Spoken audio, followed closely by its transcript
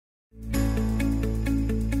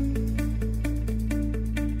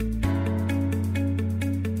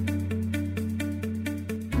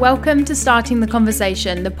Welcome to Starting the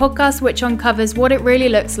Conversation, the podcast which uncovers what it really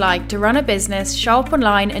looks like to run a business, show up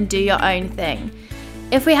online and do your own thing.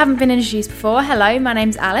 If we haven't been introduced before, hello, my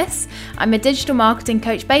name's Alice. I'm a digital marketing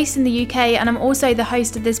coach based in the UK and I'm also the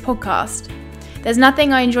host of this podcast. There's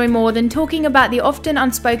nothing I enjoy more than talking about the often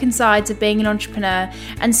unspoken sides of being an entrepreneur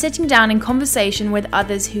and sitting down in conversation with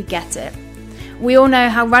others who get it. We all know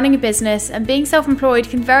how running a business and being self-employed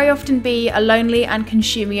can very often be a lonely and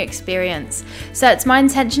consuming experience. So it's my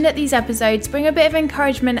intention that these episodes bring a bit of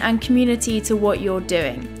encouragement and community to what you're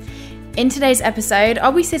doing. In today's episode,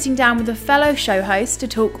 I'll be sitting down with a fellow show host to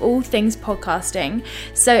talk all things podcasting.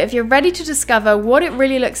 So if you're ready to discover what it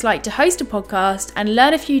really looks like to host a podcast and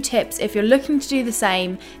learn a few tips if you're looking to do the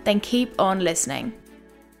same, then keep on listening.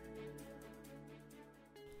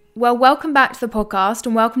 Well, welcome back to the podcast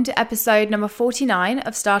and welcome to episode number 49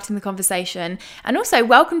 of Starting the Conversation, and also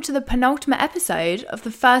welcome to the penultimate episode of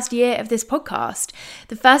the first year of this podcast.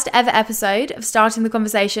 The first ever episode of Starting the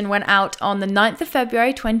Conversation went out on the 9th of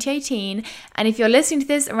February 2018, and if you're listening to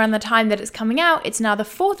this around the time that it's coming out, it's now the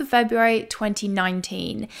 4th of February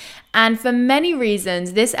 2019. And for many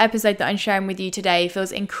reasons, this episode that I'm sharing with you today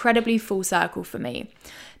feels incredibly full circle for me.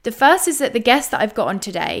 The first is that the guest that I've got on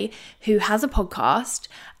today, who has a podcast,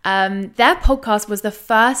 their podcast was the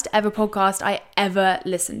first ever podcast I ever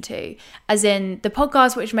listened to. As in, the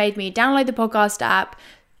podcast which made me download the podcast app,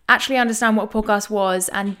 actually understand what a podcast was,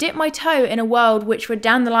 and dip my toe in a world which would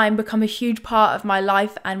down the line become a huge part of my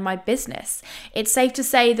life and my business. It's safe to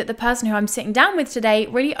say that the person who I'm sitting down with today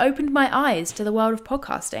really opened my eyes to the world of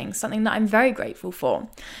podcasting, something that I'm very grateful for.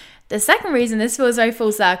 The second reason this feels very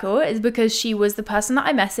full circle is because she was the person that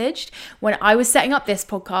I messaged when I was setting up this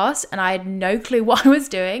podcast and I had no clue what I was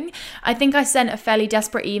doing. I think I sent a fairly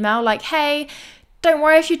desperate email like, hey, don't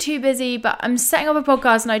worry if you're too busy, but I'm setting up a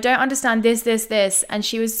podcast and I don't understand this. And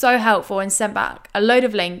she was so helpful and sent back a load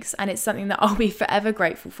of links, and it's something that I'll be forever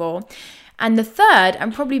grateful for. And the third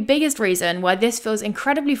and probably biggest reason why this feels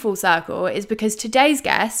incredibly full circle is because today's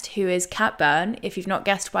guest, who is Kat Byrne, if you've not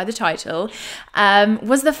guessed by the title,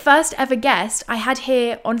 was the first ever guest I had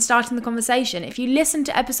here on Starting the Conversation. If you listen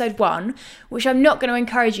to episode 1, which I'm not going to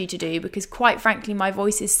encourage you to do because quite frankly my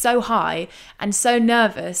voice is so high and so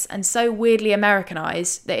nervous and so weirdly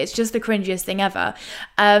Americanized that it's just the cringiest thing ever.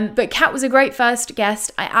 But Kat was a great first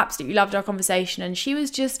guest. I absolutely loved our conversation and she was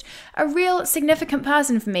just a real significant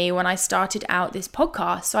person for me when I started out this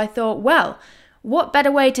podcast. So I thought, well, what better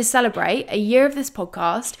way to celebrate a year of this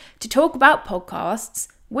podcast to talk about podcasts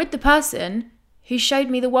with the person who showed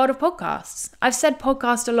me the world of podcasts. I've said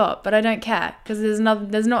podcast a lot, but I don't care because there's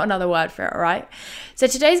not another word for it, all right? So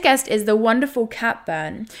today's guest is the wonderful Kat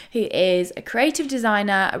Byrne, who is a creative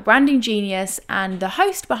designer, a branding genius, and the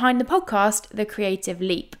host behind the podcast, The Creative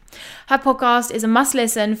Leap. Her podcast is a must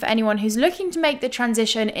listen for anyone who's looking to make the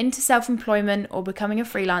transition into self-employment or becoming a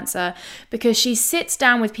freelancer, because she sits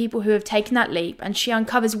down with people who have taken that leap and she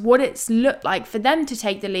uncovers what it's looked like for them to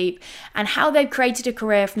take the leap and how they've created a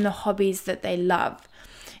career from the hobbies that they love.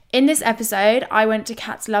 In this episode, I went to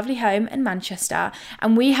Kat's lovely home in Manchester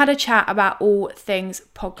and we had a chat about all things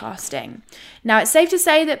podcasting. Now, it's safe to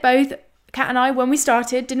say that both Kat and I, when we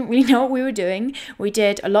started, didn't really know what we were doing. We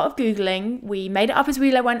did a lot of Googling. We made it up as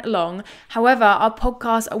we went along. However, our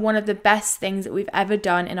podcasts are one of the best things that we've ever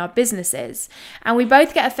done in our businesses. And we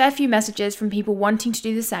both get a fair few messages from people wanting to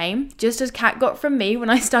do the same, just as Kat got from me when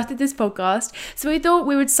I started this podcast. So we thought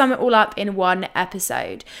we would sum it all up in one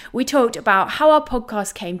episode. We talked about how our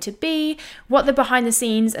podcast came to be, what the behind the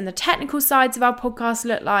scenes and the technical sides of our podcast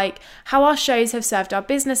look like, how our shows have served our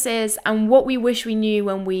businesses, and what we wish we knew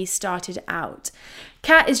when we started out.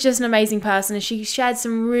 Kat is just an amazing person and she shared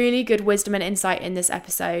some really good wisdom and insight in this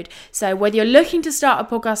episode. So whether you're looking to start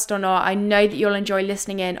a podcast or not, I know that you'll enjoy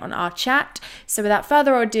listening in on our chat. So without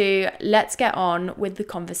further ado, let's get on with the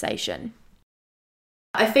conversation.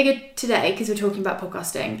 I figured today, because we're talking about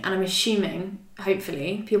podcasting, and I'm assuming,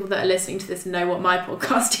 hopefully, people that are listening to this know what my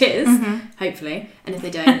podcast is, hopefully, and if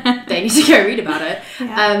they don't, they need to go read about it.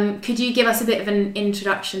 Yeah. Could you give us a bit of an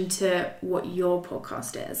introduction to what your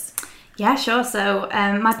podcast is? Yeah, sure. So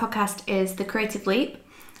my podcast is The Creative Leap,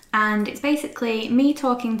 and it's basically me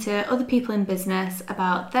talking to other people in business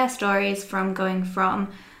about their stories from going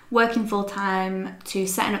from working full-time to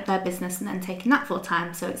setting up their business and then taking that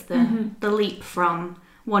full-time. So it's the leap from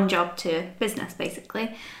one job to business,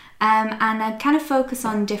 basically. And I kind of focus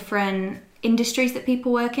on different industries that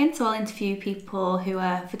people work in. So I'll interview people who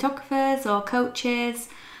are photographers or coaches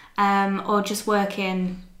or just work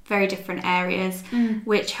in very different areas,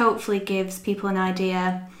 which hopefully gives people an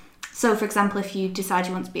idea. So, for example, if you decide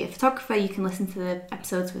you want to be a photographer, you can listen to the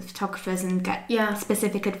episodes with photographers and get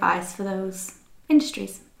specific advice for those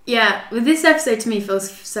industries. Yeah, well, this episode to me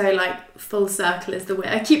feels so like full circle is the way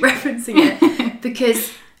I keep referencing it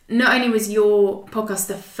because not only was your podcast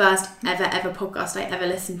the first ever podcast I ever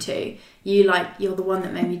listened to, you're the one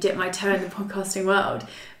that made me dip my toe in the podcasting world,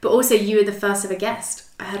 but also you were the first ever guest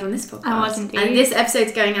I had on this podcast. I was indeed. And this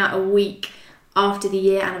episode's going out a week after the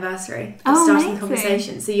year anniversary of starting the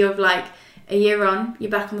conversation. So you're like a year on,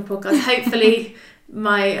 you're back on the podcast. Hopefully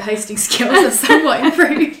my hosting skills have somewhat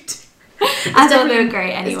improved. I thought they were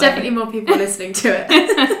great anyway. There's definitely more people listening to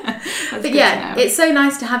it. But yeah, it's so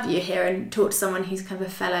nice to have you here and talk to someone who's kind of a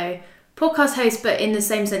fellow podcast host, but in the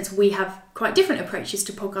same sense, we have quite different approaches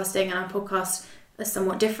to podcasting and our podcasts are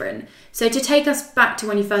somewhat different. So to take us back to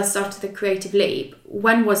when you first started The Creative Leap,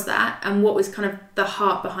 when was that and what was kind of the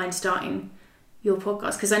heart behind starting your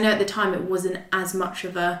podcast? Because I know at the time it wasn't as much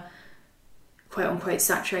of a quote-unquote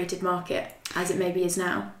saturated market as it maybe is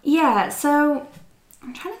now. Yeah, so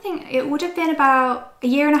I'm trying to think. It would have been about a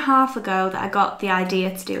year and a half ago that I got the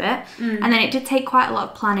idea to do it. And then it did take quite a lot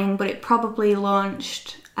of planning, but it probably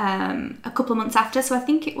launched a couple of months after. So I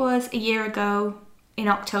think it was a year ago in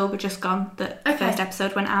October just gone that the first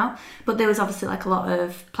episode went out. But there was obviously like a lot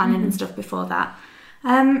of planning and stuff before that.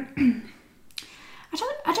 I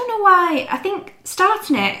don't know why. I think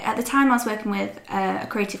starting it, at the time I was working with a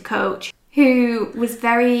creative coach who was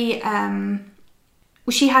very... well,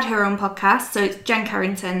 she had her own podcast, so it's Jen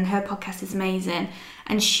Carrington. Her podcast is amazing,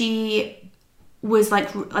 and she was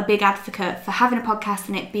like a big advocate for having a podcast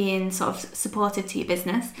and it being sort of supportive to your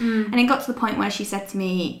business. And it got to the point where she said to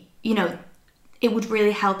me, you know, it would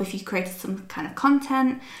really help if you created some kind of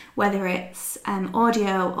content, whether it's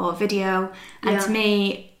audio or video. And to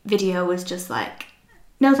me, video was just like,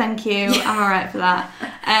 no, thank you, I'm all right for that.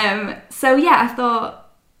 So yeah, I thought,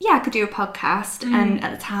 yeah, I could do a podcast. And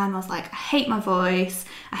at the time I was like, I hate my voice,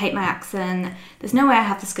 I hate my accent, there's no way I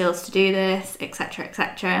have the skills to do this, etc,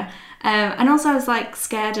 etc. And also I was like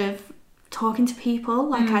scared of talking to people.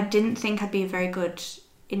 Like I didn't think I'd be a very good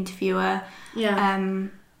interviewer.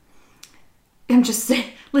 I'm just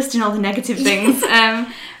listing all the negative things.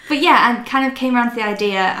 But yeah, I kind of came around to the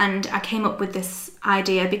idea and I came up with this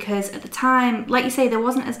idea because at the time, like you say, there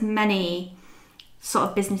wasn't as many sort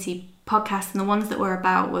of businessy podcasts, and the ones that were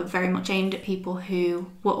about were very much aimed at people who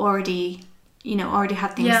were already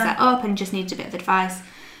had things set up and just needed a bit of advice.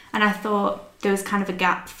 And I thought there was kind of a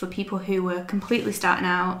gap for people who were completely starting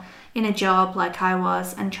out in a job like I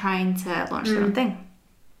was and trying to launch their own thing.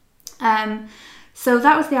 So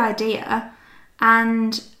that was the idea,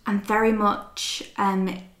 and I'm very much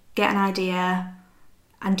get an idea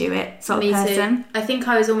and do it sort of person. Too. I think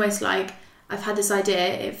I was almost like, I've had this idea,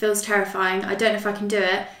 it feels terrifying, I don't know if I can do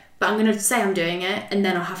it, but I'm going to say I'm doing it, and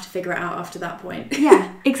then I'll have to figure it out after that point.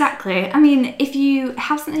 Yeah, exactly. I mean, if you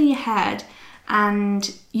have something in your head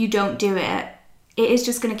and you don't do it, it is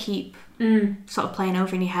just going to keep sort of playing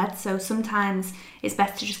over in your head. So sometimes it's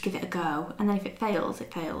best to just give it a go, and then if it fails,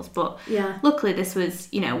 it fails. But luckily this was,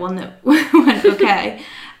 one that went okay.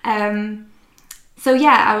 So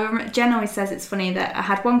yeah, Jen always says it's funny that I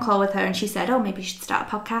had one call with her and she said, oh, maybe you should start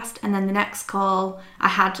a podcast. And then the next call, I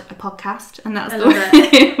had a podcast, and that's the way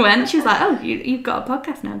it went. She was like, oh, you've got a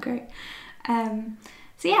podcast now, great.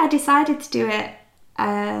 So yeah, I decided to do it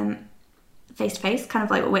face-to-face, kind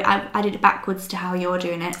of like I did it backwards to how you're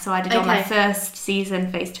doing it. So I did on my first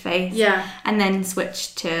season face-to-face, and then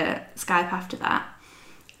switched to Skype after that.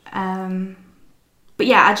 But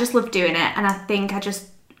yeah, I just loved doing it, and I think I just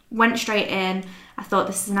went straight in. I thought,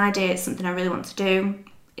 this is an idea, it's something I really want to do.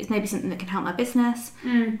 It's maybe something that can help my business.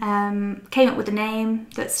 Came up with a name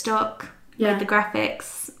that stuck, made the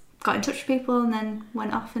graphics, got in touch with people, and then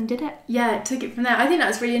went off and did it. Yeah, took it from there. I think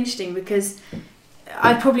that's really interesting because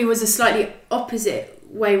I probably was a slightly opposite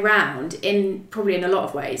way round in a lot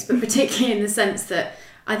of ways, but particularly in the sense that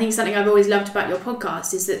I think something I've always loved about your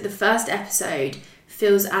podcast is that the first episode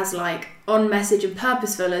feels as like on message and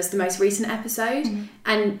purposeful as the most recent episode.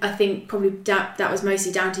 And I think probably that was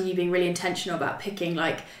mostly down to you being really intentional about picking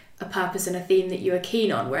like a purpose and a theme that you were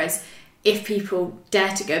keen on, whereas if people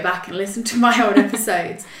dare to go back and listen to my old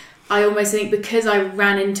episodes, I almost think because I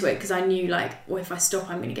ran into it because I knew like, well, if I stop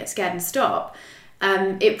I'm going to get scared and stop,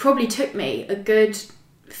 it probably took me a good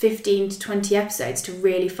 15 to 20 episodes to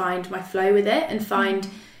really find my flow with it and find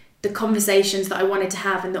the conversations that I wanted to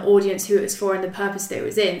have and the audience who it was for and the purpose that it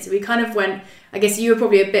was in. So we kind of went, I guess you were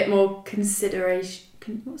probably a bit more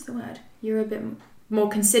what's the word? You were a bit more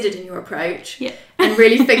considered in your approach and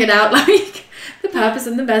really figured out like the purpose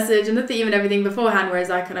and the message and the theme and everything beforehand,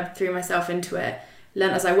 whereas I kind of threw myself into it,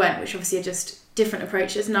 learnt as I went, which obviously are just different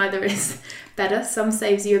approaches. Neither is better. Some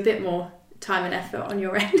saves you a bit more time and effort on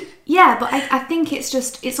your end. Yeah, but I think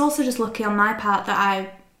it's also just lucky on my part that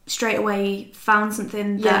I straight away found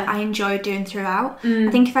something that I enjoyed doing throughout. Mm.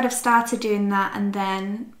 I think if I'd have started doing that and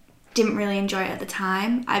then didn't really enjoy it at the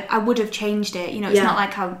time, I would have changed it. You know, it's not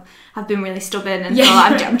like I've been really stubborn and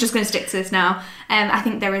thought I'm just going to stick to this now. I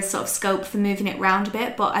think there is sort of scope for moving it around a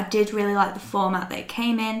bit, but I did really like the format that it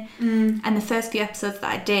came in. And the first few episodes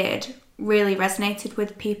that I did really resonated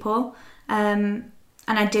with people.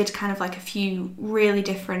 And I did kind of like a few really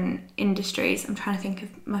different industries. I'm trying to think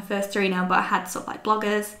of my first 3 now, but I had sort of like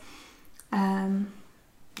bloggers.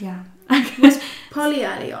 Was Polly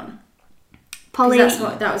early on? Polly,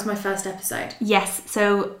 that was my first episode. Yes,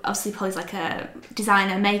 so obviously Polly's like a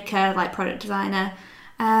designer, maker, like product designer.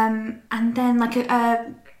 And then like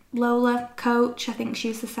a Lola Coach, I think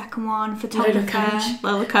she's the second one, photographer.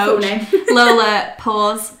 Lola Coach. Lola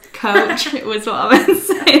Pause Coach was what I was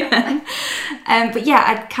saying then. But yeah,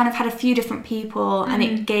 I kind of had a few different people and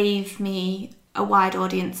it gave me a wide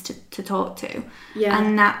audience to talk to. Yeah.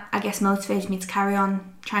 And that, I guess, motivated me to carry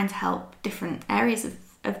on trying to help different areas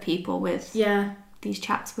of people with these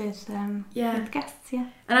chats with guests. Yeah.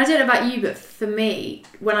 And I don't know about you, but for me,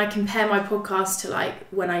 when I compare my podcast to like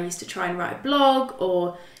when I used to try and write a blog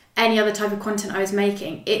or any other type of content I was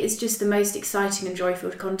making, it is just the most exciting and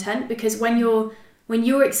joyful content, because when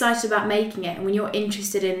you're excited about making it and when you're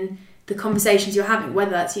interested in the conversations you're having,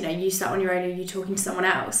 whether that's, you know, you sat on your own or you talking to someone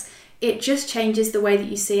else, it just changes the way that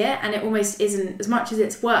you see it, and it almost isn't, as much as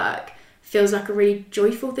it's work, feels like a really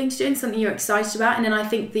joyful thing to do and something you're excited about. And then I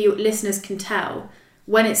think the listeners can tell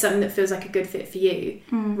when it's something that feels like a good fit for you,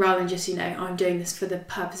 rather than just, you know, I'm doing this for the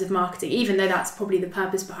purpose of marketing, even though that's probably the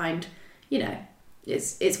purpose behind, you know,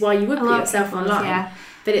 it's why you would put yourself online.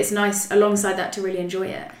 But it's nice alongside that to really enjoy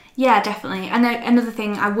it. Yeah, definitely. And then another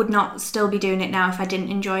thing, I would not still be doing it now if I didn't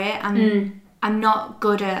enjoy it. I'm not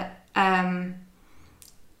good at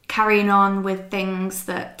carrying on with things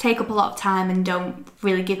that take up a lot of time and don't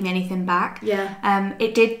really give me anything back. Yeah.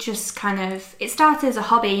 It did just it started as a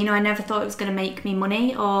hobby. You know, I never thought it was going to make me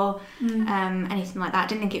money or anything like that. I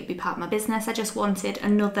didn't think it would be part of my business. I just wanted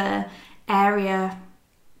another area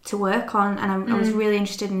to work on, and I was really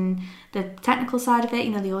interested in the technical side of it,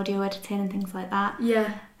 you know, the audio editing and things like that.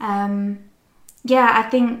 Yeah. I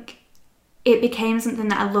think it became something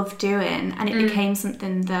that I loved doing, and it became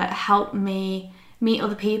something that helped me meet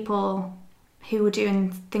other people who were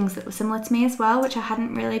doing things that were similar to me as well, which I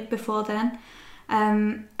hadn't really before then.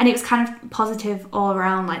 And it was kind of positive all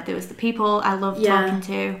around. Like, there was the people I loved talking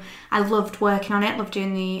to. I loved working on it, loved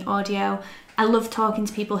doing the audio. I loved talking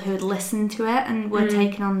to people who had listened to it and were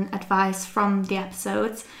taking on advice from the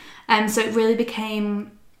episodes. So it really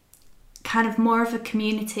became kind of more of a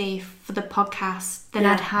community for the podcast than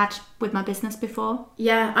I'd had with my business before.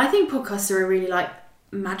 Yeah, I think podcasts are a really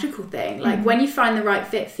magical thing. Like when you find the right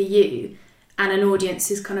fit for you and an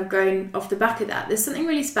audience is kind of growing off the back of that, there's something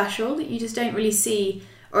really special that you just don't really see,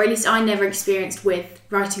 or at least I never experienced with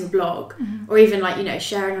writing a blog or even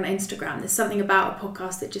sharing on Instagram. There's something about a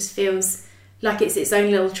podcast that just feels like it's its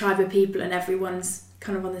own little tribe of people and everyone's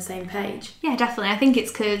kind of on the same page. Yeah, definitely. I think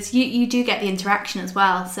it's because you do get the interaction as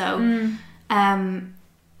well. So I'm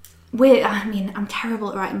terrible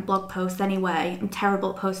at writing blog posts anyway. I'm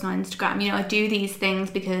terrible at posting on Instagram. You know, I do these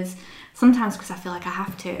things sometimes because I feel like I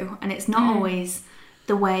have to, and it's not always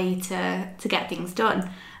the way to get things done.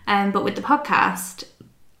 But with the podcast,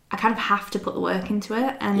 I kind of have to put the work into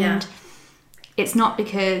it, and it's not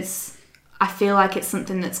because I feel like it's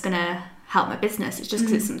something that's going to help my business. It's just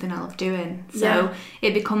because it's something I love doing. So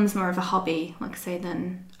it becomes more of a hobby, like I say,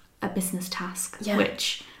 than a business task,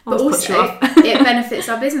 which but also it benefits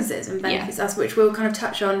our businesses and benefits us, which we'll kind of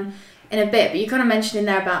touch on in a bit. But you kind of mentioned in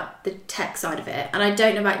there about the tech side of it, and I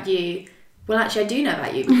don't know about you. Well, actually I do know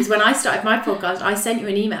about you, because when I started my podcast, I sent you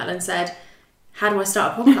an email and said, how do I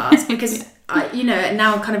start a podcast? Because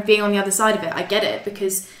now kind of being on the other side of it, I get it,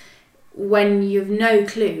 because when you have no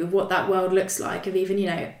clue of what that world looks like, of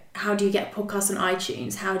even, how do you get a podcast on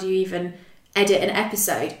iTunes? How do you even edit an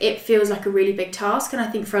episode? It feels like a really big task. And I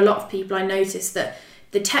think for a lot of people, I noticed that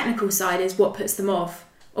the technical side is what puts them off,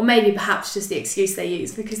 or maybe perhaps just the excuse they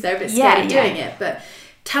use because they're a bit scared of doing it. But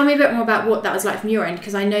tell me a bit more about what that was like from your end,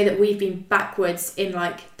 because I know that we've been backwards in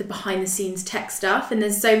the behind the scenes tech stuff, and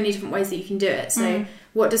there's so many different ways that you can do it. So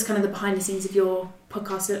what does kind of the behind the scenes of your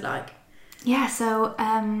podcast look like? Yeah, so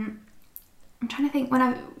I'm trying to think.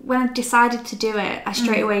 When I decided to do it, I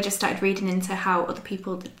straight away just started reading into how other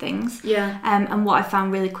people did things. Yeah. And what I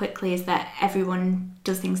found really quickly is that everyone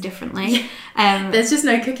does things differently. There's just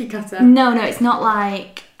no cookie cutter. No, it's not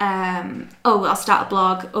like I'll start a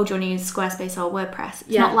blog. Oh, do you want to use Squarespace or WordPress?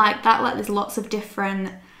 It's not like that. Like, there's lots of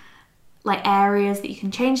different like areas that you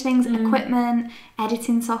can change things, equipment,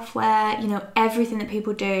 editing software, you know, everything that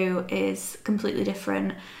people do is completely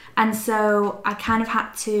different. And so I kind of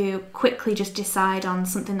had to quickly just decide on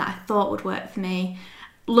something that I thought would work for me.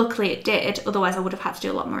 Luckily it did, otherwise I would have had to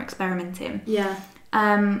do a lot more experimenting. Yeah.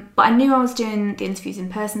 But I knew I was doing the interviews in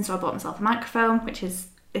person, so I bought myself a microphone, which is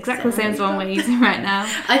exactly the same as the one we're using right now.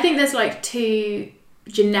 I think there's like 2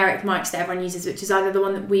 generic mics that everyone uses, which is either the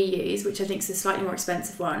one that we use, which I think is a slightly more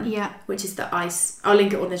expensive one, which is the Ice. I'll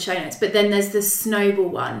link it on the show notes. But then there's the Snowball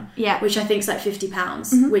one, which I think is like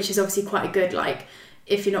 £50, which is obviously quite a good, like,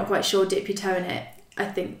 if you're not quite sure, dip your toe in it. I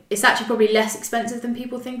think it's actually probably less expensive than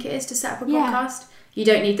people think it is to set up a podcast. You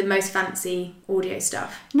don't need the most fancy audio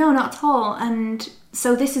stuff. No, not at all. And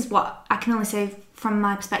so this is what I can only say from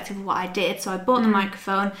my perspective of what I did. So I bought the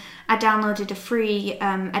microphone. I downloaded a free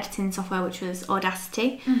editing software, which was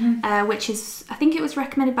Audacity, which is, I think it was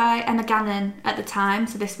recommended by Emma Gannon at the time.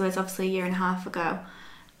 So this was obviously a year and a half ago.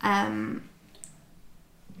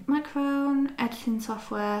 Microphone, editing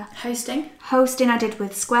software. Hosting I did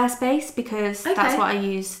with Squarespace, because that's what I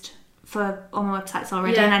used for all my websites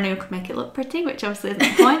already, and I knew I could make it look pretty, which obviously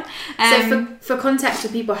isn't the point. So for context for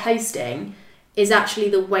people, hosting is actually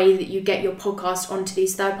the way that you get your podcast onto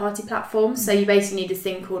these third-party platforms. So you basically need this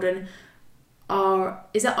thing called an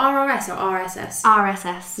is it RRS or RSS?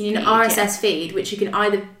 RSS. You need an RSS feed, which you can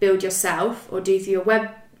either build yourself or do through your web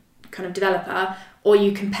kind of developer, or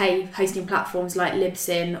you can pay hosting platforms like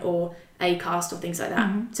Libsyn or Acast or things like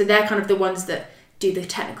that. So they're kind of the ones that do the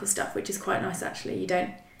technical stuff, which is quite nice actually.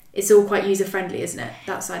 It's all quite user-friendly, isn't it?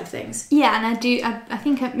 That side of things. Yeah, and I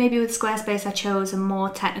think maybe with Squarespace I chose a more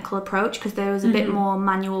technical approach, because there was a bit more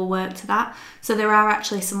manual work to that. So there are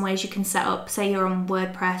actually some ways you can set up, say you're on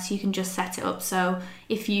WordPress, you can just set it up so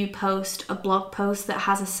if you post a blog post that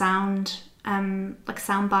has a sound, like a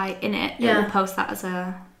sound bite in it, it will post that as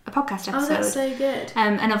a podcast episode. Oh, that's so good.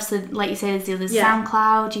 And obviously, like you say, there's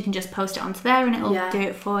SoundCloud, you can just post it onto there and it'll do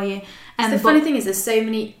it for you. The funny thing is there's so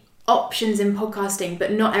many options in podcasting,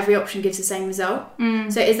 but not every option gives the same result.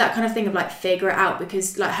 So it's that kind of thing of like figure it out,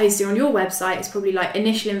 because like hosting on your website is probably like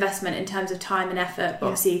initial investment in terms of time and effort, but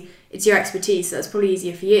obviously it's your expertise, so that's probably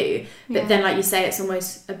easier for you. But then like you say, it's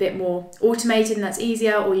almost a bit more automated and that's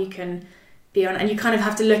easier, or you can be on, and you kind of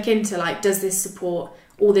have to look into like, does this support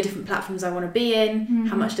all the different platforms I want to be in?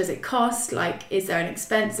 How much does it cost? Like, is there an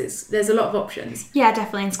expense? There's a lot of options. Yeah,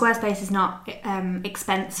 definitely. And Squarespace is not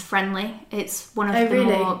expense friendly. It's one of the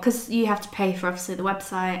more, because you have to pay for obviously the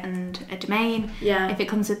website and a domain. If it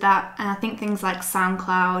comes with that. And I think things like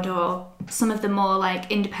SoundCloud or some of the more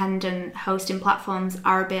like independent hosting platforms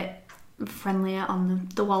are a bit friendlier on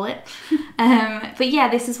the wallet. But yeah,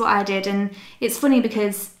 this is what I did, and it's funny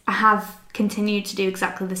because I have continued to do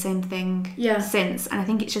exactly the same thing since, and I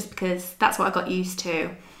think it's just because that's what I got used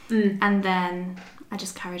to, and then I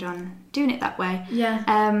just carried on doing it that way.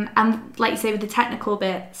 And like you say, with the technical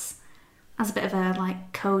bits, as a bit of a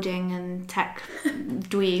like coding and tech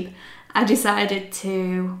dweeb, I decided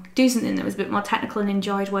to do something that was a bit more technical and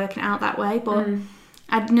enjoyed working out that way. But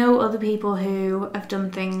I know other people who have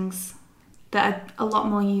done things that are a lot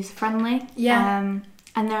more user friendly.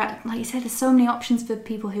 And there are, like you said, there's so many options for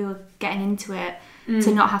people who are getting into it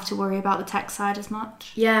to not have to worry about the tech side as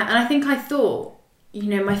much. Yeah, and I think I thought, you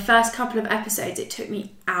know, my first couple of episodes, it took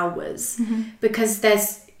me hours because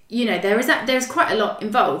there's quite a lot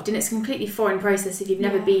involved, and it's a completely foreign process if you've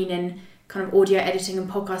never been in kind of audio editing and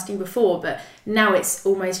podcasting before. But now it's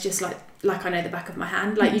almost just like I know the back of my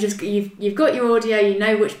hand. Like you've got your audio, you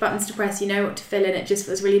know which buttons to press, you know what to fill in. It just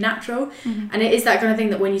feels really natural, and it is that kind of thing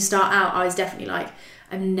that when you start out, I was definitely like,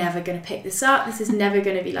 I'm never going to pick this up. This is never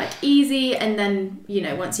going to be like easy. And then, you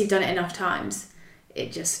know, once you've done it enough times,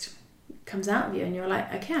 it just comes out of you and you're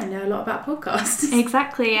like, okay, I know a lot about podcasts.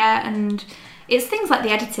 Exactly, yeah. And it's things like the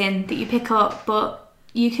editing that you pick up, but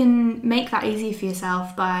you can make that easier for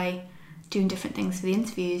yourself by doing different things for the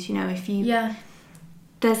interviews. You know, if you...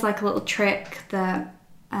 There's like a little trick that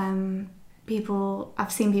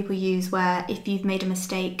I've seen people use where if you've made a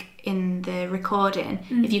mistake in the recording,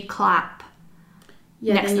 if you clap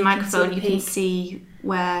next to the microphone, you can see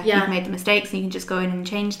where you've made the mistakes, and you can just go in and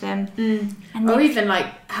change them. Or even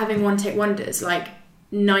like having one take wonders, like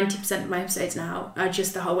 90% of my episodes now are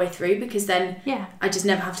just the whole way through, because then I just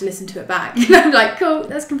never have to listen to it back. And I'm like, cool,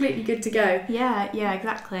 that's completely good to go. Yeah,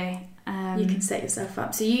 exactly. You can set yourself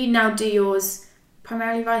up. So you now do yours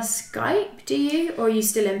primarily via Skype, do you? Or are you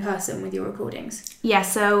still in person with your recordings? Yeah,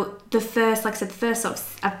 so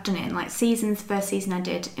I've done it in like seasons. First season I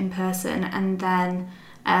did in person, and then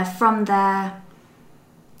from there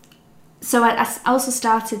So I also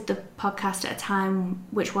started the podcast at a time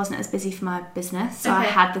which wasn't as busy for my business. So I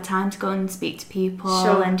had the time to go and speak to people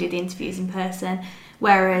and do the interviews in person.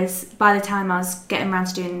 Whereas by the time I was getting around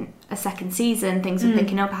to doing a second season, things were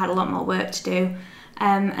picking up. I had a lot more work to do.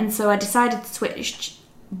 And so I decided to switch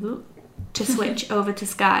over to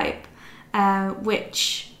Skype,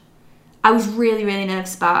 which I was really, really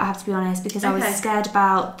nervous about, I have to be honest, because I was scared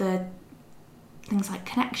about the things like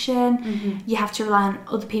connection. You have to rely on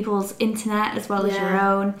other people's internet as well as your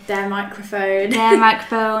own. Their microphone,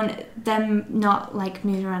 them not like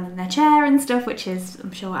moving around in their chair and stuff, which is,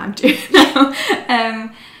 I'm sure, what I'm doing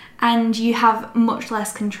now. And you have much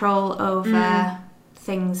less control over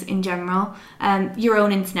things in general. Your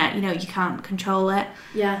own internet, you can't control it.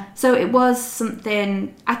 So it was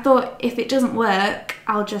something I thought, if it doesn't work,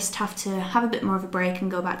 I'll just have to have a bit more of a break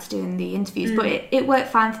and go back to doing the interviews. But it worked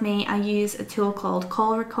fine for me. I use a tool called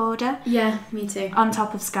Call Recorder. Yeah, me too. On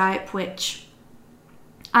top of Skype, which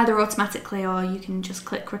either automatically or you can just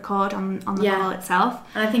click record on the call itself.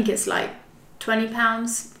 And I think it's like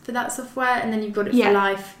 £20 for that software, and then you've got it for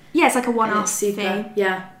life. Yeah, it's like a one-off fee.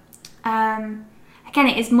 Yeah. Again,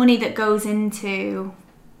 it is money that goes into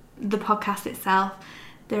the podcast itself.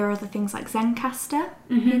 There are other things like Zencastr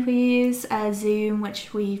people use, Zoom,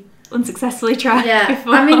 which we unsuccessfally tried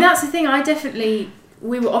before. I mean, that's the thing.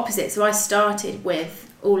 We were opposite. So I started with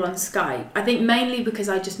all on Skype. I think mainly because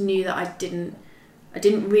I just knew that I didn't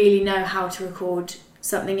really know how to record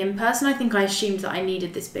something in person. I think I assumed that I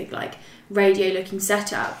needed this big like radio-looking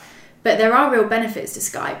setup. But there are real benefits to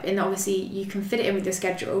Skype, in that obviously you can fit it in with your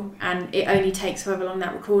schedule and it only takes however long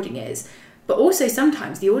that recording is. But also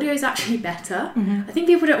sometimes the audio is actually better. I think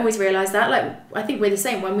people don't always realise that. Like, I think we're the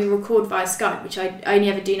same. When we record via Skype, which I only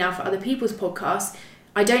ever do now for other people's podcasts,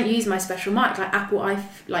 I don't use my special mic.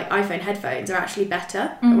 Like iPhone headphones are actually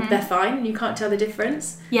better. They're fine. You can't tell the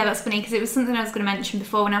difference. Yeah, that's funny, because it was something I was going to mention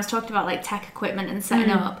before when I was talking about like tech equipment and setting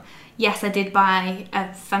up. Yes, I did buy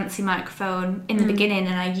a fancy microphone in the beginning,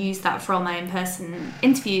 and I used that for all my in-person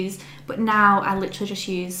interviews. But now I literally just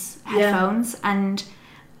use headphones, and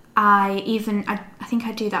I think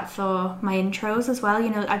I do that for my intros as well.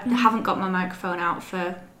 I haven't got my microphone out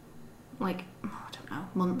for like, I don't know,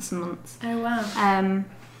 months and months. Oh wow. And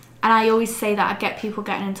I always say that I get people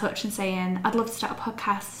getting in touch and saying, I'd love to start a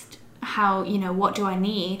podcast. How, what do I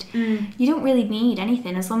need? You don't really need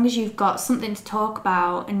anything, as long as you've got something to talk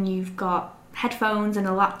about and you've got headphones and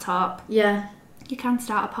a laptop. Yeah. You can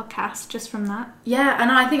start a podcast just from that. Yeah,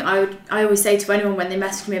 and I think I always say to anyone when they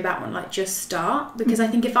message me about one, like, just start. Because I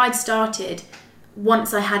think if I'd started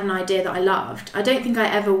once I had an idea that I loved, I don't think I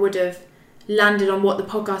ever would have landed on what the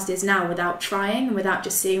podcast is now without trying and without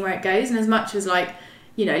just seeing where it goes. And as much as like,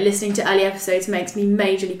 listening to early episodes makes me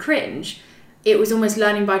majorly cringe, it was almost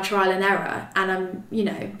learning by trial and error.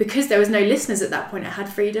 And because there was no listeners at that point, I had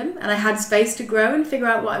freedom and I had space to grow and figure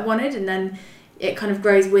out what I wanted, and then it kind of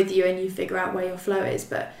grows with you and you figure out where your flow is.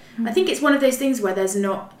 But I think it's one of those things where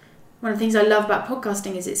one of the things I love about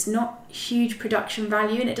podcasting is it's not huge production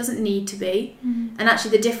value, and it doesn't need to be. And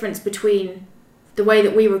actually the difference between the way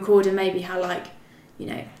that we record and maybe how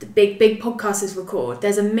the big podcasters record,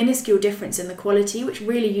 there's a minuscule difference in the quality, which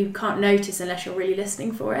really you can't notice unless you're really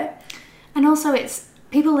listening for it. And also it's,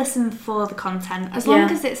 people listen for the content, as long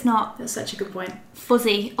as it's not... That's such a good point.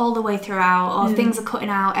 ...fuzzy all the way throughout, or things are cutting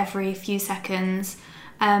out every few seconds.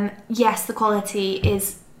 Yes, the quality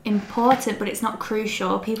is important, but it's not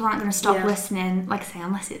crucial. People aren't going to stop listening, like I say,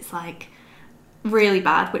 unless it's like really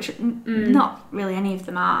bad, which not really any of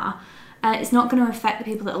them are. It's not going to affect the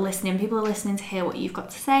people that are listening. People are listening to hear what you've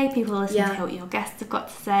got to say. People are listening to hear what your guests have got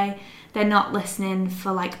to say. They're not listening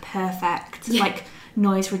for like perfect, like...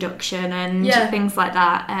 noise reduction and things like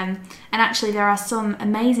that. And actually there are some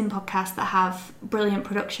amazing podcasts that have brilliant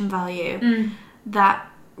production value that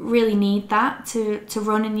really need that to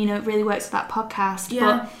run, and it really works with that podcast.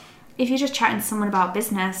 But if you're just chatting to someone about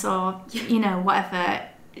business or whatever,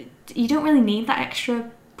 you don't really need that extra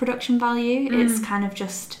production value. It's kind of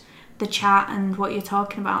just the chat and what you're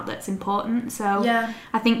talking about that's important. So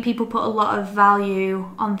I think people put a lot of value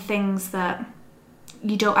on things that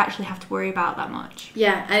you don't actually have to worry about that much.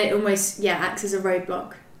 Yeah, and it almost acts as a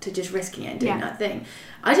roadblock to just risking it and doing that thing.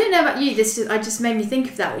 I don't know about you, I just made me think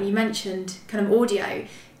of that when you mentioned kind of audio.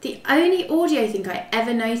 The only audio thing I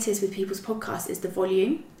ever notice with people's podcasts is the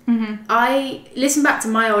volume. I listen back to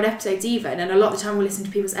my old episodes even, and a lot of the time we'll listen to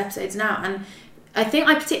people's episodes now, and I think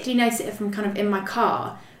I particularly notice it from kind of in my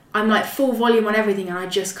car. I'm like full volume on everything and I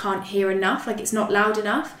just can't hear enough, like it's not loud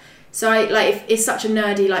enough. So it's such a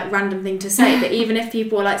nerdy, like random thing to say, but even if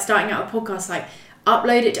people are like starting out a podcast, like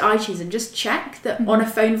upload it to iTunes and just check that on a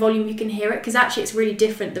phone volume you can hear it, because actually it's really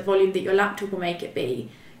different, the volume that your laptop will make it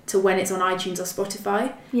be, to when it's on iTunes or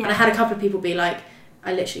Spotify. And I had a couple of people be like,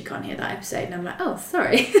 I literally can't hear that episode, and I'm like, oh,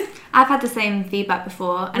 sorry. I've had the same feedback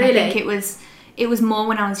before, and really? I think it was more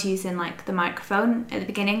when I was using like the microphone at the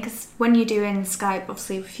beginning, because when you're doing Skype,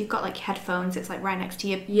 obviously if you've got like headphones, it's like right next to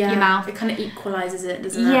your mouth. It kind of equalises it,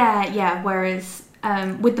 doesn't it? Yeah. Whereas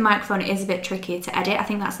with the microphone, it is a bit trickier to edit. I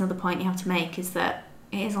think that's another point you have to make, is that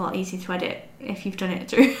it is a lot easier to edit if you've done it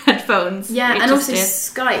through headphones. Yeah, and also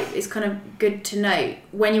Skype is kind of good to know.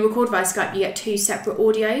 When you record via Skype, you get 2 separate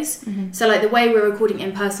audios. So like the way we're recording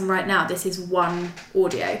in person right now, this is one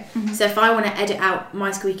audio. So if I want to edit out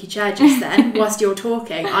my squeaky chair just then, whilst you're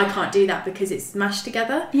talking, I can't do that because it's mashed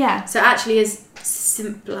together. Yeah. So it actually is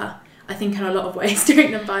simpler, I think, in a lot of ways,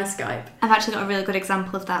 doing them via Skype. I've actually got a really good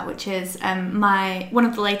example of that, which is one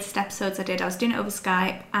of the latest episodes I did. I was doing it over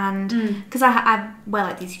Skype, and because I wear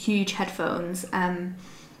like these huge headphones, and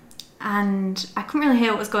I couldn't really hear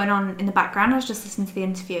what was going on in the background. I was just listening to the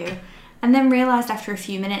interview, and then realised after a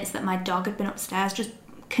few minutes that my dog had been upstairs just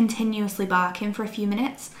continuously barking for a few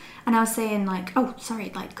minutes. And I was saying like, oh,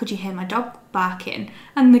 sorry, like, could you hear my dog barking?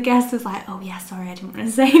 And the guest was like, oh yeah, sorry, I didn't want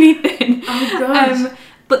to say anything. Oh gosh.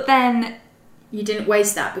 But then... You didn't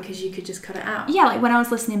waste that because you could just cut it out? Yeah, like when I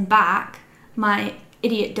was listening back, my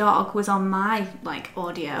idiot dog was on my like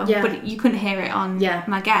audio, but you couldn't hear it on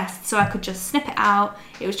my guest, so I could just snip it out.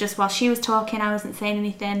 It was just while she was talking, I wasn't saying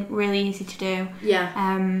anything, really easy to do.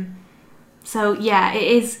 So yeah, it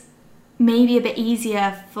is maybe a bit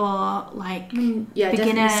easier for like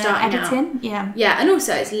beginner editing. Yeah, and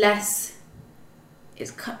also it's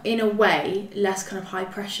in a way less kind of high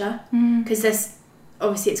pressure, because there's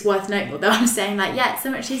obviously, it's worth noting, although I'm saying like, it's so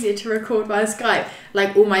much easier to record via Skype.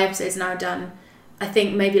 Like all my episodes now done, I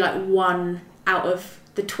think maybe like 1 out of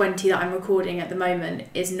the 20 that I'm recording at the moment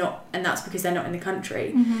is not, and that's because they're not in the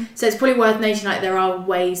country. So it's probably worth noting like there are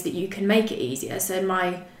ways that you can make it easier. So in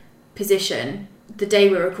my position, the day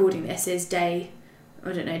we're recording this is day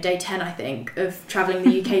 10 I think, of travelling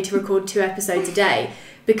the UK to record 2 episodes a day,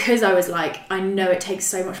 because I was like, I know it takes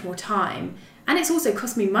so much more time, and it's also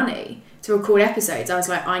cost me money to record episodes. I was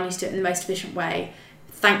like, I need to do it in the most efficient way.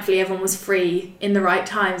 Thankfully everyone was free in the right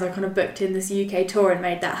times. I kind of booked in this UK tour and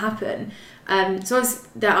made that happen. So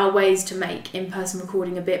there are ways to make in-person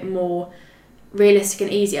recording a bit more realistic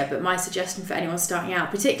and easier, but my suggestion for anyone starting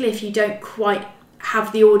out, particularly if you don't quite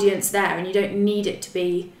have the audience there and you don't need it to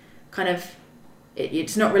be kind of,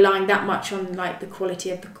 it's not relying that much on like the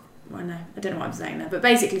quality of the, I don't know what I'm saying there, but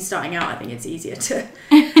basically starting out, I think it's easier to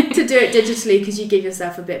do it digitally, because you give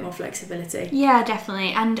yourself a bit more flexibility. Yeah,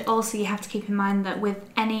 definitely. And also you have to keep in mind that with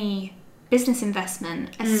any business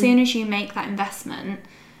investment, as soon as you make that investment,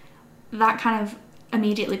 that kind of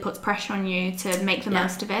immediately puts pressure on you to make the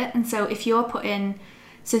most of it. And so if you're putting,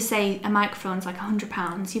 so say a microphone's like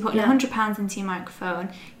 £100, you put £100 into your microphone,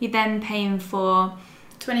 you're then paying for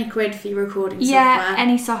 20 quid for your recording software.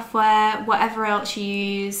 Any software, whatever else you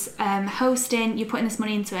use, hosting, you're putting this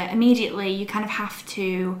money into it. Immediately, you kind of have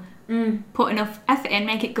to put enough effort in,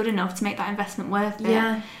 make it good enough to make that investment worth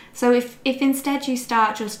it. So if instead you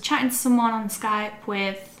start just chatting to someone on Skype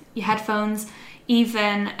with your headphones,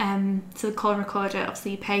 even so the call recorder,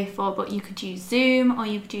 obviously you pay for, but you could use Zoom or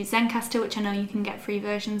you could use Zencastr, which I know you can get free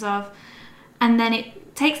versions of. And then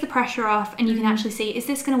it takes the pressure off, and you can actually see, is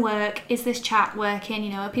this going to work? Is this chat working?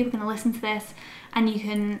 You know, are people going to listen to this? And you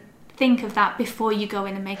can think of that before you go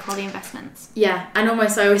in and make all the investments. Yeah, and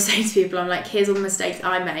almost I always say to people, I'm like, here's all the mistakes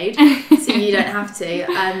I made, so you don't have to.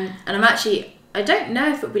 And I'm actually, I don't know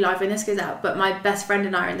if it'll be live when this goes out, but my best friend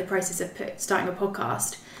and I are in the process of starting a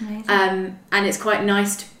podcast. Amazing. And it's quite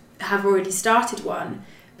nice to have already started one,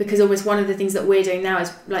 because almost one of the things that we're doing now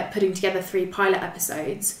is like putting together 3 pilot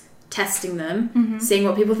episodes, testing them, seeing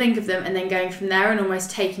what people think of them, and then going from there, and almost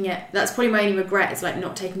taking it, that's probably my only regret, is like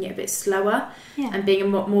not taking it a bit slower and being a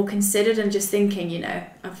lot more considered, and just thinking, you know,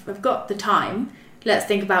 I've got the time, let's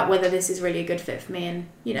think about whether this is really a good fit for me, and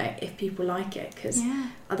you know, if people like it, because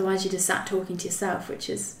otherwise you're just sat talking to yourself, which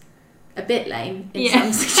is a bit lame in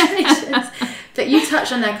some situations. But you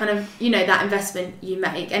touched on that kind of, you know, that investment you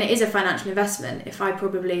make, and it is a financial investment. If I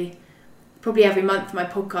probably every month my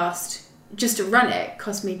podcast, just to run it,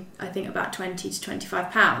 cost me, I think, about £20 to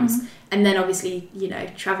 £25. And then obviously, you know,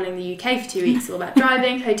 travelling the UK for 2 weeks, all that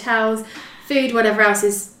driving, hotels, food, whatever else,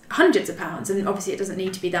 is hundreds of pounds. And obviously it doesn't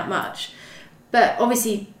need to be that much. But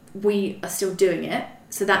obviously we are still doing it,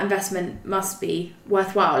 so that investment must be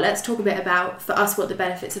worthwhile. Let's talk a bit about, for us, what the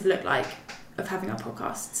benefits have looked like of having our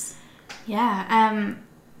podcasts. Yeah.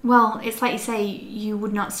 Well, it's like you say, you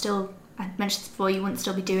would not still I mentioned before, you wouldn't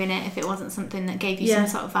still be doing it if it wasn't something that gave you some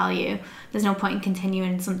sort of value. There's no point in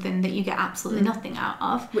continuing something that you get absolutely nothing out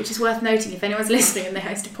of. Which is worth noting if anyone's listening and they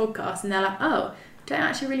host a podcast and they're like, oh, don't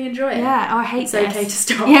actually really enjoy it. Yeah, I hate it's this. It's okay to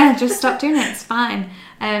stop. Yeah, just stop doing it. It's fine.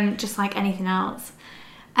 Just like anything else.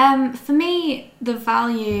 For me, the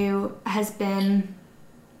value has been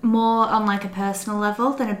more on like a personal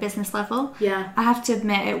level than a business level. Yeah. I have to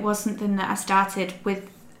admit, it was something that I started with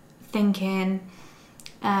thinking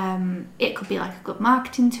it could be like a good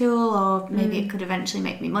marketing tool, or maybe it could eventually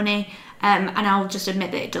make me money. And I'll just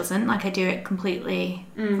admit that it doesn't. Like, I do it completely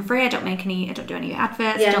for free. I don't do any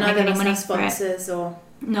adverts. I don't make any money for it. Sponsors or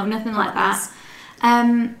no, nothing like that.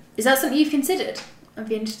 Is that something you've considered? I'd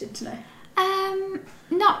be interested to know.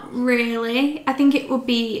 Not really. I think it would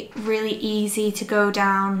be really easy to go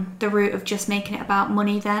down the route of just making it about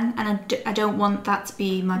money then, and I don't want that to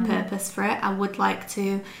be my purpose for it. I would like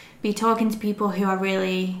to be talking to people who I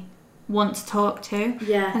really want to talk to.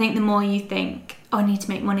 Yeah. I think the more you think, oh, I need to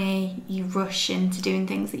make money, you rush into doing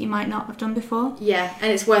things that you might not have done before. Yeah,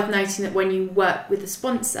 and it's worth noting that when you work with a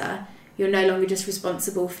sponsor, you're no longer just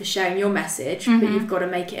responsible for sharing your message, but you've got to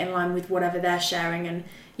make it in line with whatever they're sharing. And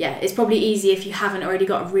yeah, it's probably easy if you haven't already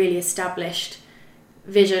got a really established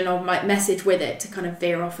vision or message with it to kind of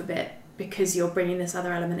veer off a bit, because you're bringing this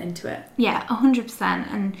other element into it. Yeah, 100%.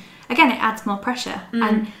 And again, it adds more pressure.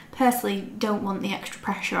 And personally, don't want the extra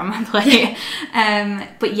pressure on my plate.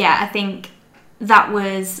 But yeah, I think that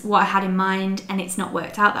was what I had in mind, and it's not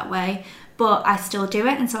worked out that way. But I still do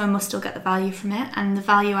it, and so I must still get the value from it. And the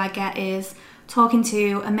value I get is talking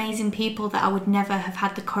to amazing people that I would never have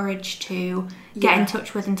had the courage to get in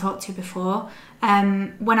touch with and talk to before.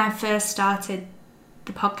 When I first started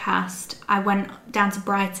the podcast, I went down to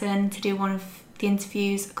Brighton to do one of the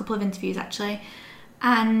interviews, a couple of interviews actually.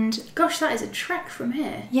 And gosh, that is a trek from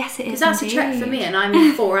here. Yes, it is. Because that's indeed. A trek for me, and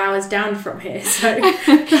I'm 4 hours down from here. So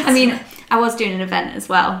I mean, I was doing an event as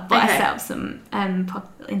well, but okay. I set up some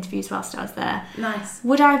interviews whilst I was there. Nice.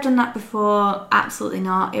 Would I have done that before? Absolutely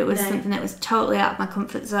not. It was something that was totally out of my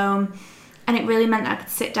comfort zone, and it really meant that I could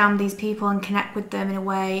sit down with these people and connect with them in a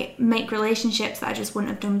way, make relationships that I just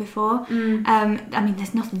wouldn't have done before. I mean,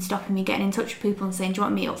 there's nothing stopping me getting in touch with people and saying, do you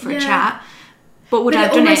want to meet up for a chat? But would I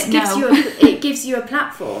have done it? No. It gives you a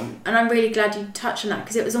platform, and I'm really glad you touched on that,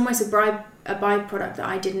 because it was almost a byproduct that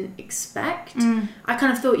I didn't expect. I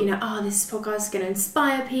kind of thought, this podcast is going to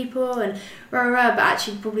inspire people and but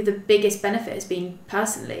actually probably the biggest benefit has been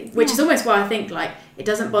personally, which is almost why I think like it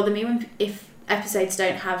doesn't bother me if episodes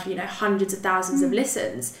don't have hundreds of thousands of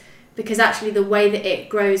listens, because actually the way that it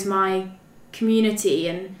grows my community,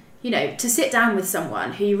 and to sit down with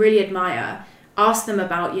someone who you really admire, ask them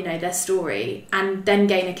about their story, and then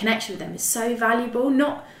gain a connection with them is so valuable.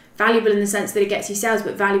 Not valuable in the sense that it gets you sales,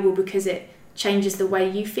 but valuable because it changes the way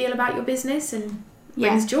you feel about your business and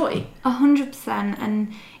brings joy. 100%,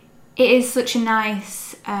 and it is such a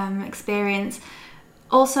nice experience.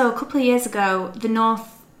 Also, a couple of years ago, the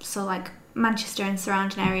north, so like Manchester and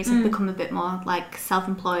surrounding areas, have become a bit more like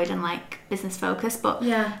self-employed and like business focused, but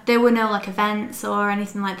there were no like events or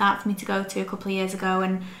anything like that for me to go to a couple of years ago,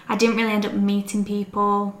 and I didn't really end up meeting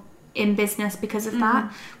people in business because of that.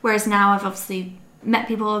 Whereas now I've obviously met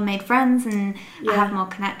people and made friends, and I have more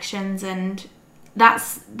connections, and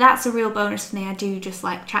that's a real bonus for me. I do just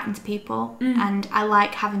like chatting to people, and I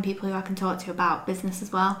like having people who I can talk to about business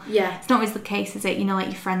as well. It's not always the case, is it? Like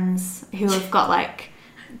your friends who have got like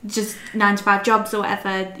just 9-to-5 jobs or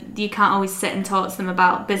whatever, you can't always sit and talk to them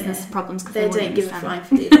about business problems because they don't give a flying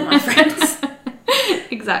for either, my friends.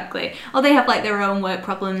 Exactly. Or they have like their own work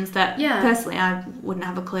problems that personally I wouldn't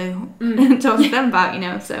have a clue talking to them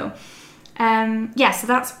about, so so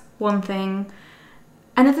that's one thing.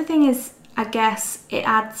 Another thing is, I guess it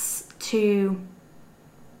adds to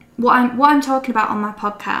what I'm talking about on my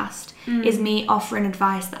podcast is me offering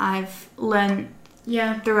advice that I've learned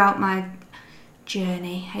throughout my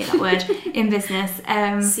journey, hate that word, in business.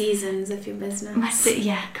 Seasons of your business.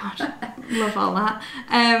 God, love all that.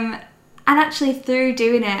 And actually through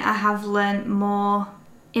doing it, I have learned more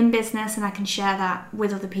in business, and I can share that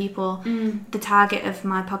with other people. The target of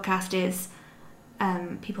my podcast is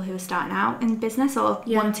people who are starting out in business or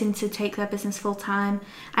wanting to take their business full time.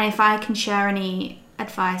 And if I can share any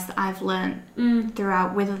advice that I've learned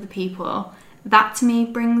throughout with other people, that to me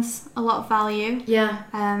brings a lot of value.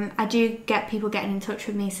 I do get people getting in touch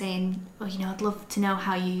with me saying, I'd love to know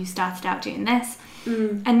how you started out doing this.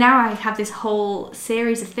 And now I have this whole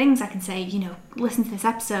series of things I can say, listen to this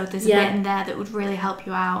episode, there's a bit in there that would really help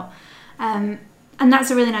you out. And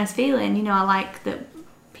that's a really nice feeling. I like that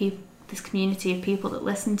this community of people that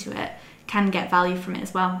listen to it can get value from it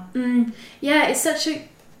as well. It's such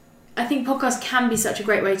a I think podcasts can be such a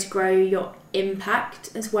great way to grow your impact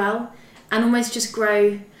as well, and almost just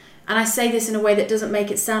grow. And I say this in a way that doesn't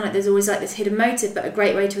make it sound like there's always like this hidden motive, but a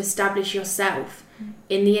great way to establish yourself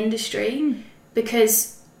in the industry,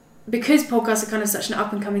 because podcasts are kind of such an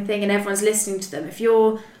up and coming thing and everyone's listening to them. If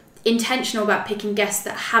you're intentional about picking guests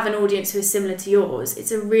that have an audience who is similar to yours,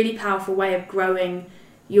 it's a really powerful way of growing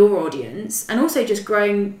your audience and also just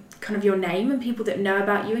growing kind of your name and people that know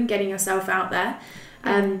about you and getting yourself out there.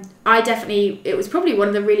 It was probably one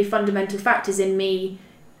of the really fundamental factors in me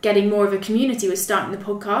getting more of a community was starting the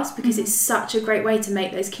podcast, because it's such a great way to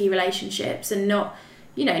make those key relationships, and not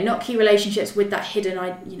key relationships with that hidden,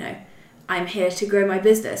 I'm here to grow my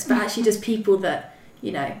business, but actually just people that,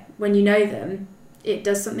 when you know them, it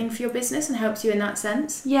does something for your business and helps you in that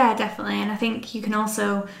sense. Yeah, definitely. And I think you can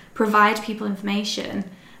also provide people information.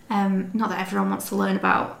 Not that everyone wants to learn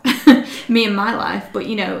about me and my life, but,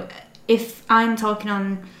 if I'm talking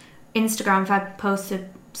on Instagram, if I posted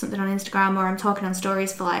something on Instagram, or I'm talking on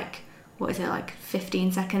stories for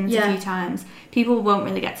 15 seconds a few times, people won't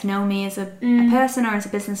really get to know me as a person or as a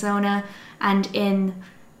business owner. And in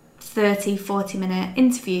 30-40 minute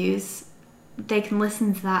interviews, they can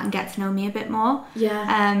listen to that and get to know me a bit more.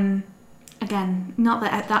 Again, not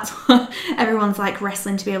that that's what everyone's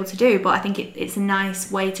wrestling to be able to do, but I think it's a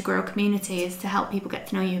nice way to grow a community, is to help people get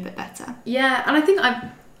to know you a bit better. Yeah, and I think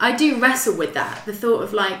I do wrestle with that, the thought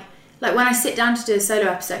of like when I sit down to do a solo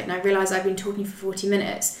episode and I realise I've been talking for 40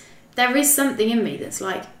 minutes, there is something in me that's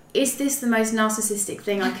like, is this the most narcissistic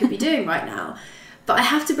thing I could be doing right now? But I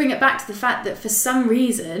have to bring it back to the fact that for some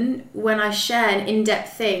reason, when I share an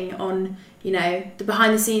in-depth thing on, the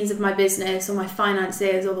behind the scenes of my business or my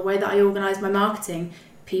finances or the way that I organise my marketing,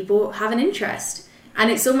 people have an interest. And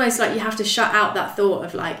it's almost like you have to shut out that thought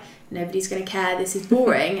of nobody's going to care, this is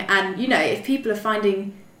boring. And, if people are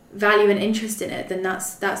finding value and interest in it, then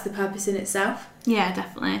that's the purpose in itself. Yeah,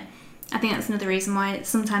 definitely. I think that's another reason why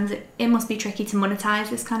sometimes it must be tricky to monetize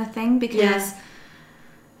this kind of thing, because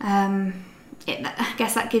I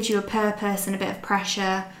guess that gives you a purpose and a bit of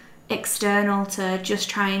pressure external to just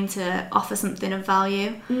trying to offer something of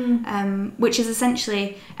value, which is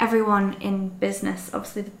essentially everyone in business.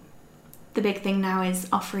 Obviously the big thing now is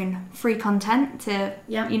offering free content to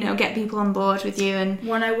get people on board with you. And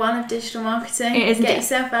 101 of digital marketing, get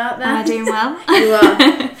yourself out there. Am I doing well? You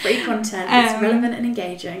are. Free content, it's relevant and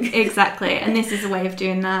engaging. Exactly, and this is a way of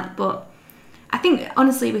doing that. But I think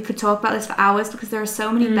honestly we could talk about this for hours, because there are so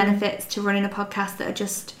many benefits to running a podcast that are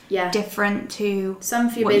just different to some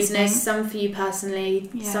for your business, some for you personally,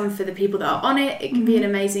 some for the people that are on it. It can be an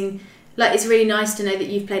amazing, it's really nice to know that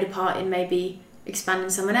you've played a part in maybe expanding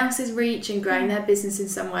someone else's reach and growing their business in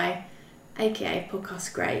some way. AKA podcast's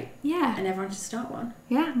great. Yeah. And everyone should start one.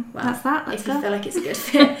 Yeah, well, that's that. Let's go. You feel like it's a good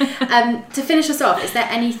fit. To finish us off, is there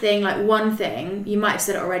anything, one thing, you might have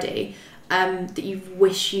said it already, that you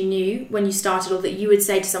wish you knew when you started, or that you would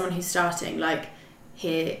say to someone who's starting,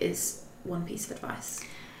 here is one piece of advice?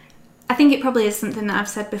 I think it probably is something that I've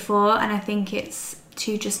said before, and I think it's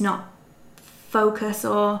to just not focus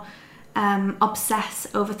or obsess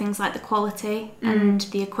over things like the quality and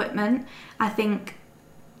the equipment. I think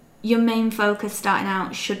your main focus starting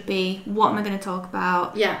out should be, what am I going to talk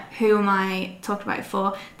about? Who am I talking about it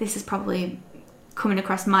for? This is probably coming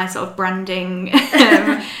across my sort of branding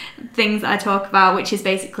things that I talk about, which is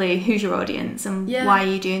basically who's your audience and why are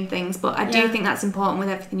you doing things. But I do think that's important with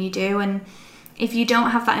everything you do, and if you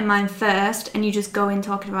don't have that in mind first and you just go in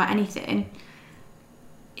talking about anything,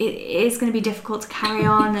 it is going to be difficult to carry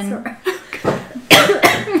on. And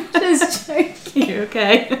just joking. You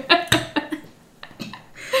okay?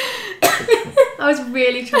 I was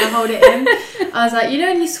really trying to hold it in. I was like,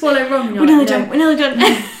 when you swallow wrong, we're nearly done.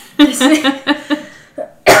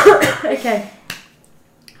 Okay,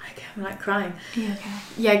 I'm crying. You okay?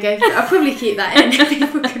 Yeah, go for it. I'll probably keep that in if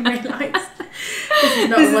people can realise. This is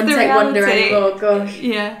not a one take wonder anymore. Gosh.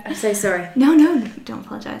 Yeah. I'm so sorry. No, don't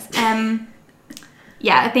apologise.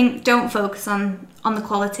 I think don't focus on the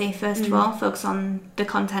quality first of all. Focus on the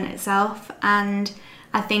content itself, and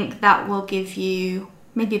I think that will give you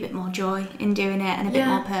maybe a bit more joy in doing it and a bit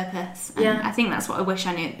more purpose. And I think that's what I wish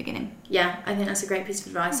I knew at the beginning. Yeah, I think that's a great piece of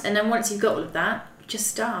advice. And then once you've got all of that, just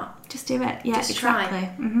start. Just do it. Yeah, just exactly.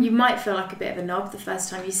 Try. You might feel like a bit of a knob the first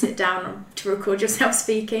time you sit down to record yourself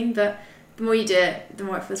speaking, but the more you do it, the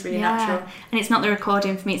more it feels really natural. And it's not the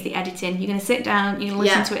recording for me, it's the editing. You're going to sit down, you're going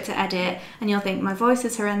to listen to it to edit, and you'll think, my voice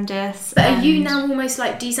is horrendous. But are you now almost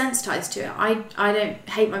desensitized to it? I don't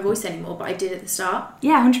hate my voice anymore, but I did at the start.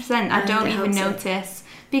 Yeah, 100%. I don't even notice,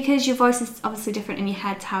 because your voice is obviously different in your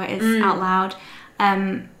head to how it is out loud.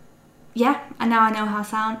 and now I know how I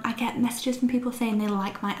sound. I get messages from people saying they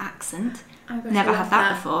like my accent. Oh gosh, Never had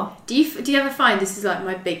that before. Do you ever find this is like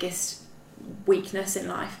my biggest weakness in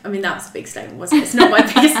life? I mean, that was a big statement, wasn't it? It's not my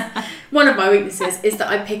biggest. One of my weaknesses is that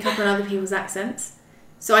I pick up on other people's accents.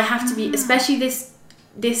 So I have to be, especially this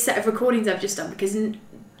set of recordings I've just done, because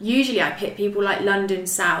usually I pick people like London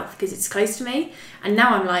South because it's close to me, and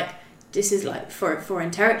now I'm like, this is like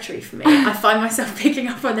foreign territory for me. I find myself picking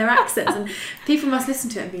up on their accents, and people must listen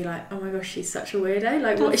to it and be like, oh my gosh, she's such a weirdo.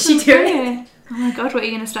 Like, what is she doing? Oh my god, what are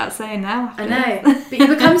you going to start saying now? I know. But you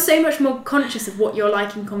become so much more conscious of what you're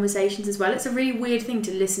like in conversations as well. It's a really weird thing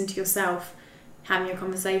to listen to yourself having a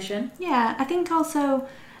conversation. Yeah, I think also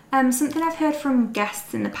something I've heard from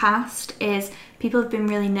guests in the past is people have been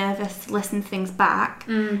really nervous to listen to things back.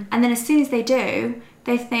 And then as soon as they do,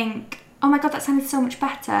 they think, oh my god, that sounded so much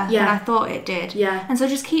better than I thought it did. Yeah. And so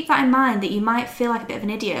just keep that in mind, that you might feel like a bit of an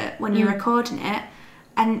idiot when you're recording it,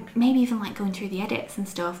 and maybe even like going through the edits and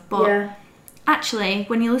stuff. But actually,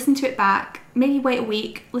 when you listen to it back, maybe wait a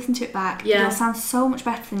week, listen to it back, it'll sound so much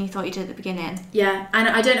better than you thought you did at the beginning. Yeah, and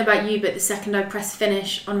I don't know about you, but the second I press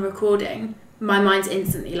finish on a recording, my mind's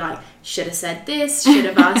instantly like, should have said this, should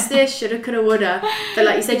have asked this, shoulda, coulda, woulda. But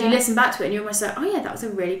like you said, you listen back to it and you're almost like, oh yeah, that was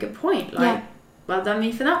a really good point. Like, well done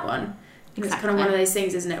me for that one. Exactly. It's kind of one of those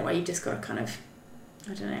things, isn't it, where you just got to kind of,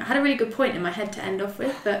 I don't know. I had a really good point in my head to end off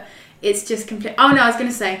with, but it's just complete. Oh no, I was going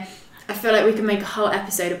to say, I feel like we can make a whole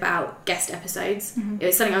episode about guest episodes. It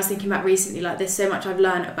was something I was thinking about recently. Like, there's so much I've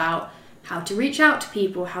learned about how to reach out to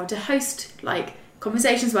people, how to host like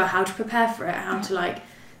conversations, well, how to prepare for it, how to like.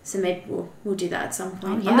 So maybe we'll do that at some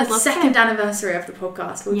point. On the second anniversary of the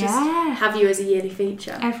podcast, we'll just have you as a yearly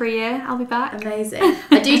feature. Every year, I'll be back. Amazing.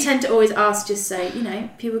 I do tend to always ask, just so, you know,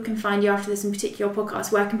 people can find you after this in particular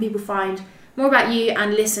podcast, where can people find more about you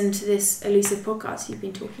and listen to this elusive podcast you've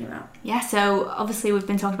been talking about? Yeah, so obviously we've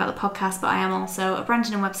been talking about the podcast, but I am also a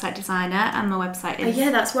branding and website designer, and my website is... Oh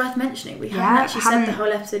yeah, that's worth mentioning. We haven't actually said the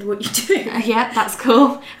whole episode what you do. Yeah, that's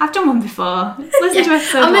cool. I've done one before. Listen to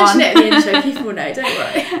episode 1. I'll mention it in the intro. People know, don't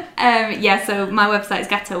worry. So my website is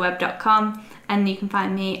gattoweb.com, and you can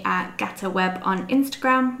find me at gattoweb on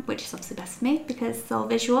Instagram, which is obviously best for me because it's all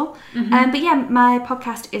visual. But yeah, my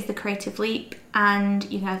podcast is The Creative Leap, and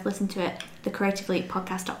you can listen to it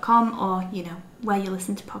thecreativeleappodcast.com, or you know, where you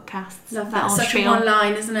listen to podcasts. Love that. Such a one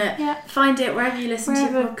line, isn't it? Yeah. Find it wherever you listen to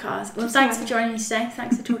your podcast. Well, thanks for joining me today.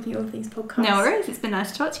 Thanks for talking all things podcast. No worries. It's been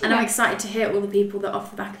nice to talk to you. And I'm excited to hear all the people that off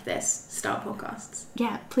the back of this start podcasts.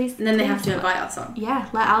 Yeah, please. And then they have to invite us on. Yeah,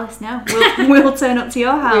 let Alice know. We'll turn up to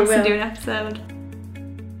your house and do an episode.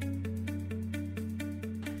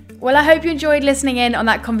 Well, I hope you enjoyed listening in on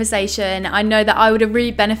that conversation. I know that I would have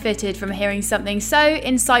really benefited from hearing something so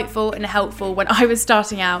insightful and helpful when I was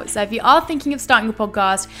starting out. So if you are thinking of starting a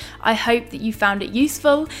podcast, I hope that you found it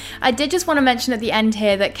useful. I did just want to mention at the end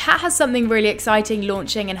here that Kat has something really exciting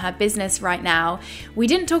launching in her business right now. We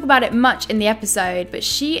didn't talk about it much in the episode, but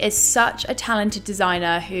she is such a talented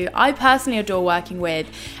designer who I personally adore working with,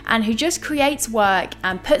 and who just creates work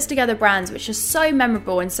and puts together brands which are so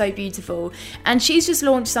memorable and so beautiful. And she's just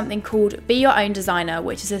launched something called Be Your Own Designer,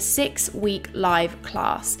 which is a 6-week live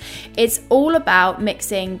class. It's all about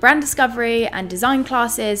mixing brand discovery and design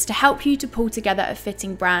classes to help you to pull together a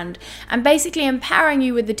fitting brand, and basically empowering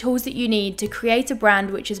you with the tools that you need to create a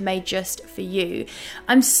brand which is made just for you.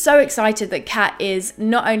 I'm so excited that Kat is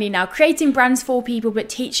not only now creating brands for people, but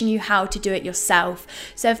teaching you how to do it yourself.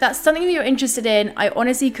 So if that's something that you're interested in, I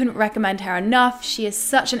honestly couldn't recommend her enough. She is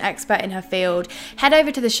such an expert in her field. Head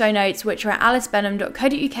over to the show notes, which are at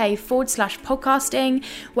alicebenham.co.uk/podcasting,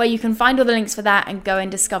 where you can find all the links for that and go and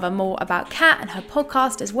discover more about Kat and her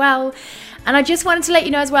podcast as well. And I just wanted to let you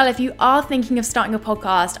know as well, if you are thinking of starting a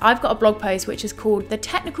podcast, I've got a blog post which is called The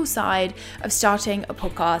Technical Side of Starting a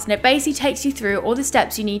Podcast. And it basically takes you through all the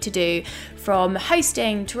steps you need to do, from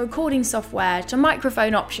hosting to recording software to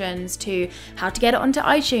microphone options to how to get it onto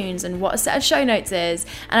iTunes and what a set of show notes is.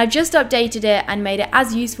 And I've just updated it and made it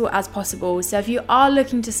as useful as possible. So if you are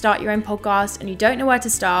looking to start your own podcast and you don't know where to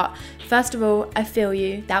start, first of all, I feel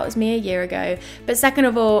you. That was me a year ago. But second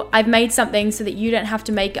of all, I've made something so that you don't have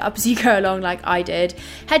to make it up as you go along like I did.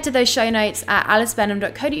 Head to those show notes at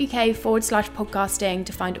alicebenham.co.uk/podcasting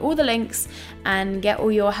to find all the links and get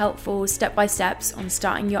all your helpful step-by-steps on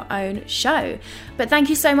starting your own show. But thank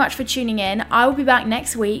you so much for tuning in. I will be back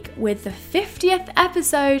next week with the 50th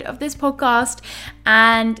episode of this podcast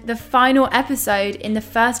and the final episode in the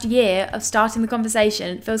first year of starting the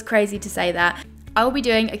conversation. It feels crazy to say that. I will be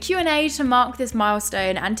doing a Q&A to mark this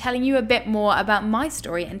milestone and telling you a bit more about my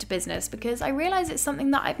story into business, because I realise it's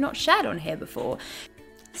something that I've not shared on here before.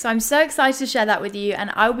 So I'm so excited to share that with you,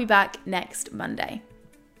 and I will be back next Monday.